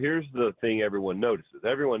 Well, here's the thing everyone notices.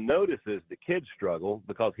 Everyone notices the kid struggle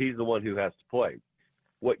because he's the one who has to play.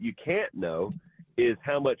 What you can't know is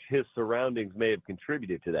how much his surroundings may have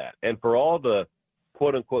contributed to that. And for all the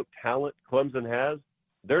quote-unquote talent Clemson has,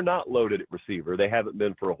 they're not loaded at receiver. They haven't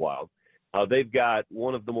been for a while. They've got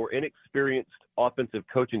one of the more inexperienced offensive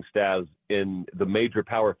coaching staffs in the major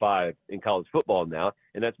Power 5 in college football now,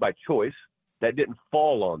 and that's by choice. That didn't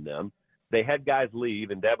fall on them. They had guys leave,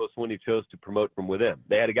 and Dabo Swinney chose to promote from within.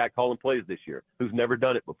 They had a guy calling plays this year who's never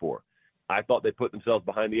done it before. I thought they put themselves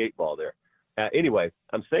behind the eight ball there. Anyway,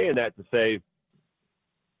 I'm saying that to say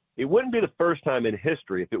it wouldn't be the first time in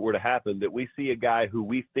history, if it were to happen, that we see a guy who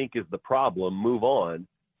we think is the problem move on,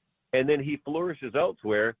 and then he flourishes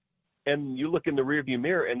elsewhere, and you look in the rearview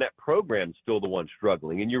mirror, and that program's still the one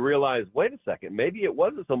struggling, and you realize, wait a second, maybe it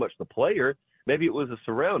wasn't so much the player, maybe it was the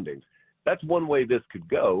surroundings. That's one way this could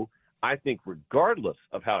go. I think regardless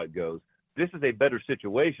of how it goes, this is a better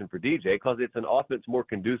situation for DJ because it's an offense more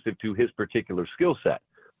conducive to his particular skill set.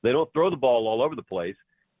 They don't throw the ball all over the place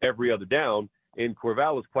every other down in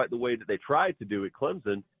Corvallis quite the way that they tried to do at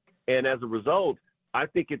Clemson. And as a result, I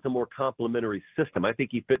think it's a more complementary system. I think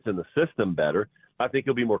he fits in the system better. I think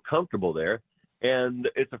he'll be more comfortable there. And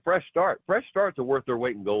it's a fresh start. Fresh starts are worth their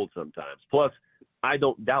weight in gold sometimes. Plus, I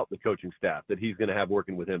don't doubt the coaching staff that he's going to have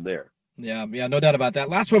working with him there. Yeah, no doubt about that.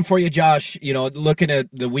 Last one for you, Josh. Looking at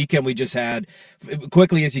the weekend we just had,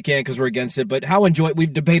 quickly as you can because we're against it, but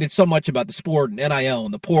we've debated so much about the sport and NIL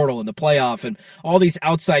and the portal and the playoff and all these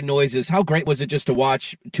outside noises. How great was it just to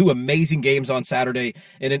watch two amazing games on Saturday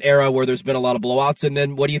in an era where there's been a lot of blowouts? And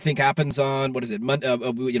then what do you think happens on,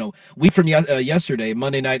 week from yesterday,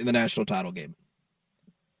 Monday night in the national title game?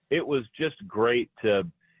 It was just great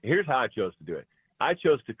here's how I chose to do it. I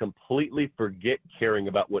chose to completely forget caring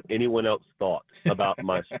about what anyone else thought about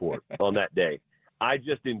my sport on that day. I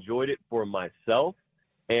just enjoyed it for myself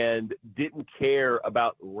and didn't care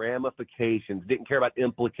about ramifications, didn't care about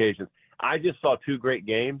implications. I just saw two great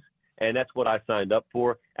games, and that's what I signed up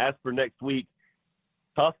for. As for next week,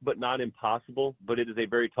 tough but not impossible, but it is a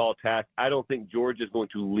very tall task. I don't think Georgia is going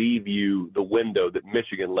to leave you the window that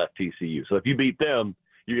Michigan left TCU. So if you beat them,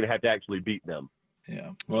 you're going to have to actually beat them.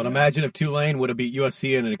 Yeah. Well, imagine if Tulane would have beat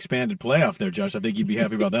USC in an expanded playoff there, Josh. I think you'd be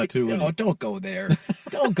happy about that, too. No, don't go there.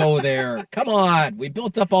 Don't go there. Come on. We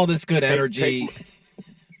built up all this good energy.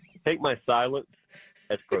 Take my silence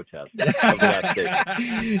as protest.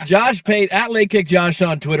 Josh Pate, at Late Kick Josh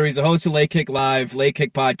on Twitter. He's a host of Late Kick Live, Late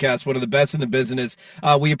Kick Podcast, one of the best in the business.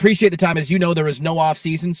 We appreciate the time. As you know, there is no off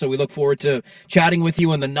season, so we look forward to chatting with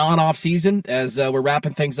you in the non-off season as we're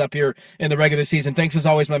wrapping things up here in the regular season. Thanks as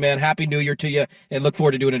always, my man. Happy New Year to you, and look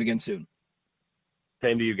forward to doing it again soon.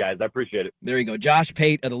 Same to you guys. I appreciate it. There you go. Josh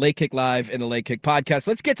Pate of the Late Kick Live and the Late Kick Podcast.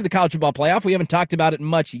 Let's get to the college football playoff. We haven't talked about it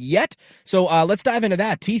much yet, so let's dive into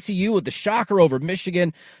that. TCU with the shocker over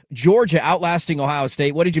Michigan. Georgia outlasting Ohio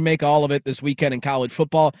State. What did you make of all of it this weekend in college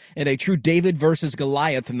football? And a true David versus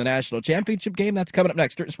Goliath in the national championship game. That's coming up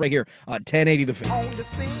next. It's right here on 1080 The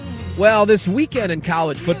Fan. Well, this weekend in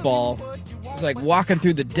college football is like walking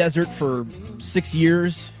through the desert for 6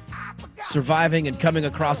 years, surviving and coming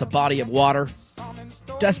across a body of water.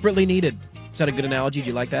 Desperately needed. Is that a good analogy? Do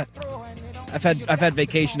you like that? I've had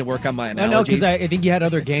vacation to work on my analogies. No, because I think you had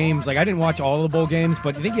other games. Like, I didn't watch all of the bowl games,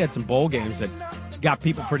 but I think you had some bowl games that got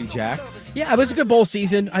people pretty jacked. Yeah, it was a good bowl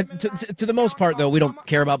season. To the most part, though, we don't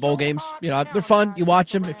care about bowl games. You know, they're fun. You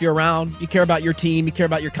watch them if you're around. You care about your team. You care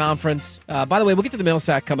about your conference. By the way, we'll get to the mail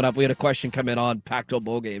sack coming up. We had a question come in on Pac-12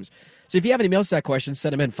 bowl games. So if you have any mail sack questions,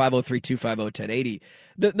 send them in 503-250-1080.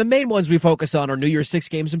 The main ones we focus on are New Year's Six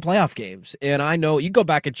games and playoff games. And I know you go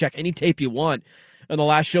back and check any tape you want. On the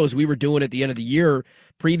last shows we were doing at the end of the year,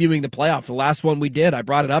 previewing the playoff. The last one we did, I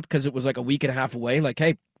brought it up because it was like a week and a half away. Like,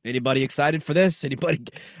 hey, anybody excited for this?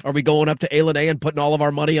 Are we going up to A&A and putting all of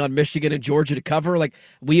our money on Michigan and Georgia to cover? Like,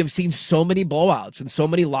 we have seen so many blowouts and so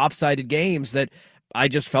many lopsided games that I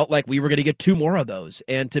just felt like we were going to get two more of those.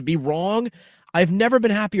 And to be wrong, I've never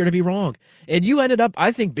been happier to be wrong. And you ended up,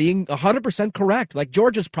 I think, being 100% correct. Like,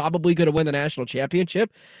 Georgia's probably going to win the national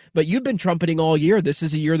championship, but you've been trumpeting all year. This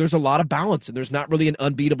is a year there's a lot of balance, and there's not really an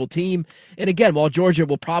unbeatable team. And again, while Georgia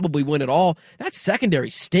will probably win it all, that secondary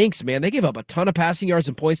stinks, man. They gave up a ton of passing yards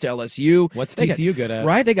and points to LSU. What's TCU good at?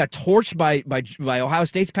 Right? They got torched by Ohio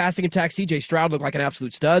State's passing attack. C.J. Stroud looked like an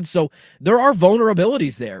absolute stud. So there are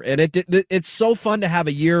vulnerabilities there. And it's so fun to have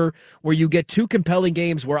a year where you get two compelling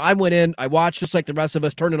games where I went in, I watched just like the rest of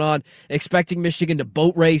us, turn it on, expecting Michigan to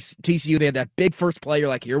boat race TCU. They had that big first play. You're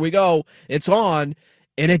like, here we go. It's on.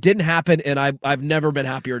 And it didn't happen, and I've never been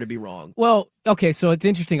happier to be wrong. Well, okay, so it's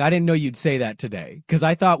interesting. I didn't know you'd say that today because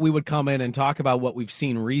I thought we would come in and talk about what we've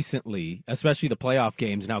seen recently, especially the playoff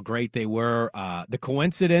games and how great they were. The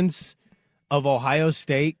coincidence of Ohio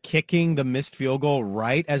State kicking the missed field goal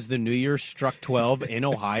right as the New Year struck 12 in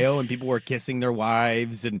Ohio, and people were kissing their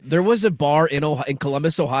wives. And there was a bar in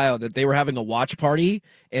Columbus, Ohio, that they were having a watch party,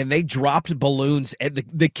 and they dropped balloons. And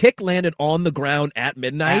the kick landed on the ground at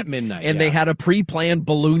midnight. And they had a pre-planned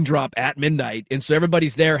balloon drop at midnight. And so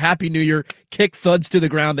everybody's there. Happy New Year. Kick thuds to the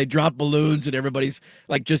ground. They drop balloons, and everybody's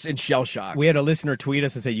like just in shell shock. We had a listener tweet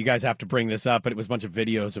us and say, you guys have to bring this up. And it was a bunch of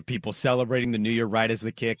videos of people celebrating the New Year right as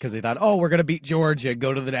the kick because they thought, oh, we're going to beat Georgia,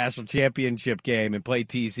 go to the national championship game and play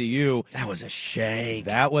TCU. That was a shame.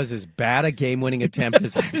 That was as bad a game-winning attempt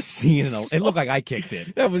as I've seen. It looked like I kicked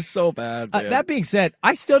it. That was so bad, man. That being said,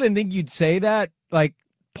 I still didn't think you'd say that. Like,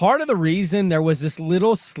 part of the reason there was this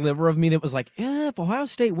little sliver of me that was like, if Ohio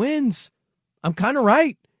State wins, I'm kind of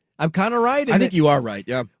right. I think you are right,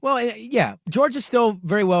 yeah. Well, yeah, Georgia's still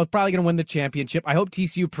very well probably going to win the championship. I hope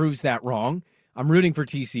TCU proves that wrong. I'm rooting for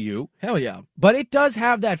TCU. Hell yeah. But it does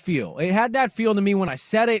have that feel. It had that feel to me when I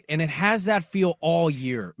said it, and it has that feel all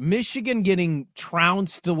year. Michigan getting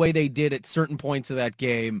trounced the way they did at certain points of that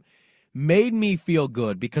game made me feel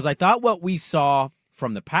good because I thought what we saw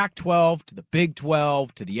from the Pac-12 to the Big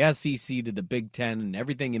 12 to the SEC to the Big 10 and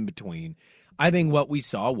everything in between, I think what we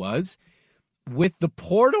saw was with the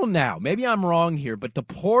portal now, maybe I'm wrong here, but the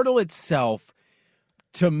portal itself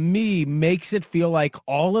to me makes it feel like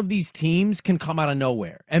all of these teams can come out of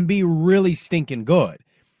nowhere and be really stinking good.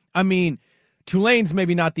 I mean, Tulane's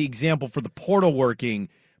maybe not the example for the portal working,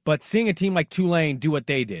 but seeing a team like Tulane do what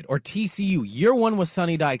they did, or TCU, year one with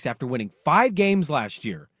Sonny Dykes after winning 5 games last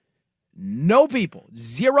year, no people,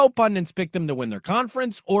 zero pundits picked them to win their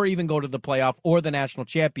conference or even go to the playoff or the national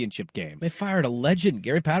championship game. They fired a legend.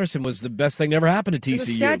 Gary Patterson was the best thing that ever happened to TCU. There's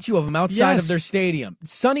a statue of him outside of their stadium.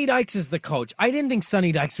 Sonny Dykes is the coach. I didn't think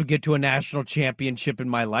Sonny Dykes would get to a national championship in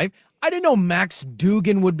my life. I didn't know Max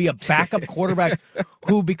Duggan would be a backup quarterback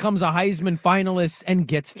who becomes a Heisman finalist and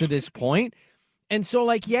gets to this point. And so,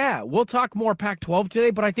 we'll talk more Pac-12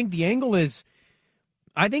 today, but I think the angle is,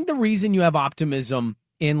 I think the reason you have optimism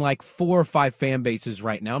in 4 or 5 fan bases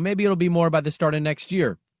right now, maybe it'll be more by the start of next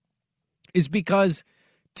year, is because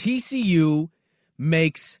TCU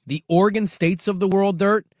makes the Oregon States of the world,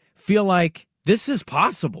 Dirt, feel like this is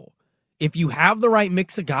possible. If you have the right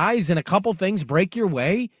mix of guys and a couple things break your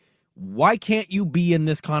way, why can't you be in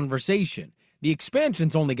this conversation? The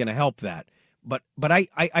expansion's only going to help that. But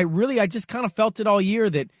I just kind of felt it all year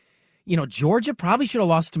that, Georgia probably should have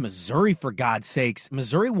lost to Missouri, for God's sakes.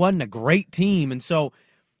 Missouri wasn't a great team. And so,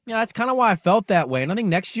 that's kind of why I felt that way. And I think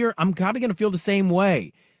next year I'm probably going to feel the same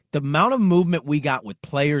way. The amount of movement we got with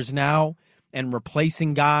players now and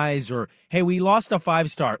replacing guys, or, hey, we lost a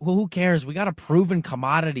 5-star. Well, who cares? We got a proven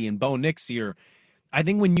commodity in Bo Nix here. I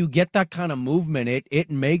think when you get that kind of movement,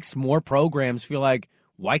 it makes more programs feel like,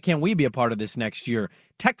 why can't we be a part of this next year?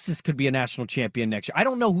 Texas could be a national champion next year. I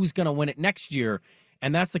don't know who's going to win it next year.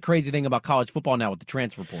 And that's the crazy thing about college football now with the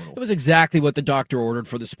transfer portal. It was exactly what the doctor ordered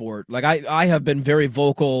for the sport. Like, I have been very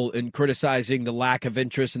vocal in criticizing the lack of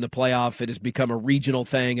interest in the playoff. It has become a regional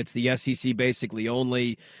thing. It's the SEC basically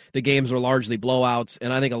only. The games are largely blowouts.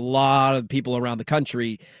 And I think a lot of people around the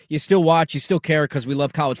country, you still watch, you still care because we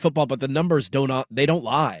love college football, but the numbers don't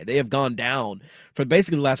lie. They have gone down. For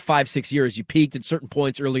basically the last 5-6 years, you peaked at certain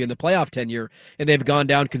points early in the playoff tenure, and they've gone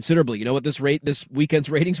down considerably. You know what this weekend's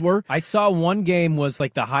ratings were? I saw one game was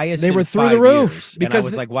like the highest. They were through 5 the roof years, because and I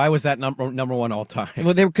was like, why was that number one all time?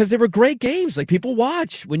 Well, because they were great games. Like, people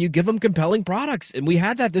watch when you give them compelling products, and we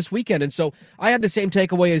had that this weekend. And so I had the same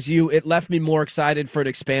takeaway as you. It left me more excited for an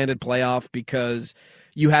expanded playoff because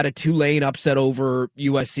you had a Tulane upset over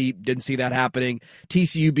USC. Didn't see that happening.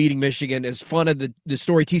 TCU beating Michigan. As fun as the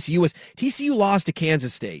story TCU was, TCU lost to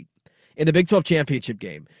Kansas State in the Big 12 championship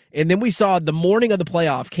game. And then we saw the morning of the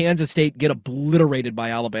playoff, Kansas State get obliterated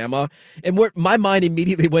by Alabama. And my mind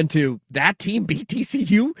immediately went to, that team beat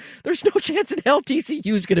TCU? There's no chance in hell TCU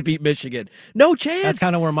is going to beat Michigan. No chance. That's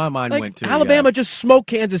kind of where my mind went to. Alabama just smoked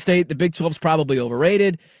Kansas State. The Big 12's probably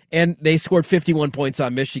overrated. And they scored 51 points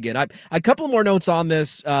on Michigan. A couple more notes on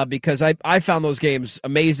this because I found those games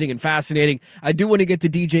amazing and fascinating. I do want to get to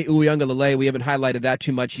DJ Uiagalelei. We haven't highlighted that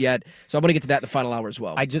too much yet. So I want to get to that in the final hour as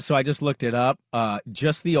well. I just looked it up.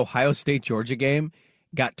 Just the Ohio State-Georgia game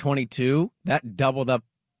got 22. That doubled up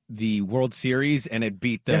the World Series, and it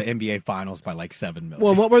beat the NBA Finals by like 7 million.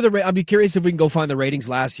 Well, what were I'd be curious if we can go find the ratings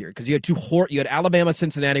last year, because you had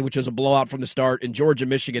Alabama-Cincinnati, which was a blowout from the start, and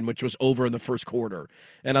Georgia-Michigan, which was over in the first quarter.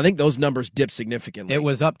 And I think those numbers dipped significantly. It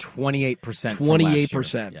was up 28%.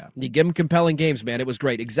 28%. Yeah. You give them compelling games, man. It was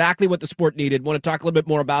great. Exactly what the sport needed. Want to talk a little bit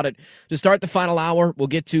more about it. To start the final hour, we'll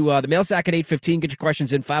get to the mail sack at 8:15. Get your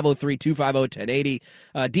questions in 503-250-1080.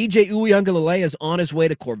 DJ Uiagalelei is on his way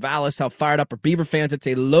to Corvallis. How fired up are Beaver fans? It's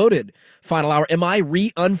a loaded final hour. Am I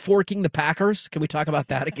unforking the Packers? Can we talk about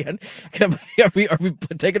that again? Are we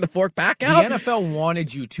taking the fork back out? The NFL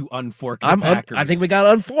wanted you to unfork the Packers. I think we got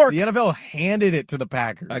unforked. The NFL handed it to the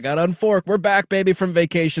Packers. I got unforked. We're back, baby, from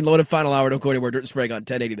vacation. Loaded final hour. Don't go anywhere. Dirt and Sprague on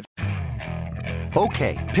 1080.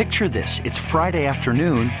 Okay, picture this. It's Friday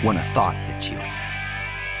afternoon when a thought hits you.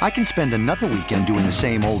 I can spend another weekend doing the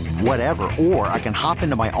same old whatever, or I can hop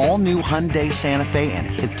into my all-new Hyundai Santa Fe and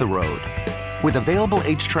hit the road. With available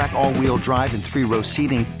H-Track all-wheel drive and 3-row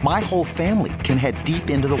seating, my whole family can head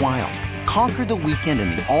deep into the wild. Conquer the weekend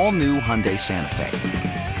in the all-new Hyundai Santa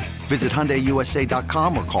Fe. Visit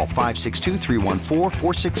HyundaiUSA.com or call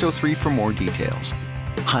 562-314-4603 for more details.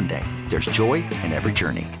 Hyundai, there's joy in every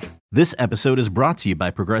journey. This episode is brought to you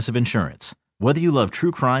by Progressive Insurance. Whether you love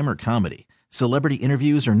true crime or comedy, celebrity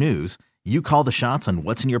interviews or news, you call the shots on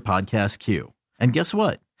what's in your podcast queue. And guess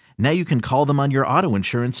what? Now you can call them on your auto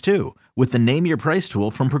insurance too with the Name Your Price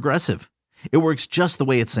tool from Progressive. It works just the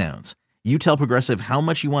way it sounds. You tell Progressive how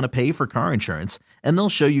much you want to pay for car insurance, and they'll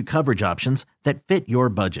show you coverage options that fit your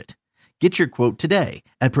budget. Get your quote today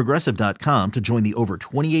at Progressive.com to join the over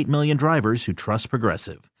 28 million drivers who trust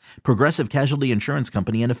Progressive. Progressive Casualty Insurance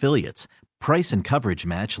Company and Affiliates. Price and coverage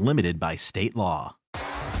match limited by state law.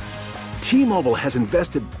 T-Mobile has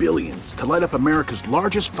invested billions to light up America's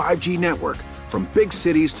largest 5G network, from big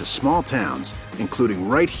cities to small towns, including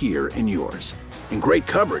right here in yours. And great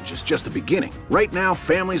coverage is just the beginning. Right now,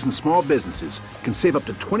 families and small businesses can save up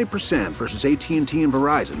to 20% versus AT&T and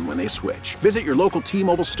Verizon when they switch. Visit your local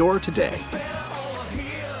T-Mobile store today.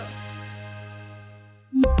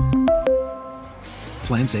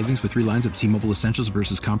 Plan savings with 3 lines of T-Mobile Essentials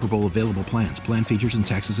versus comparable available plans. Plan features and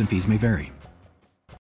taxes and fees may vary.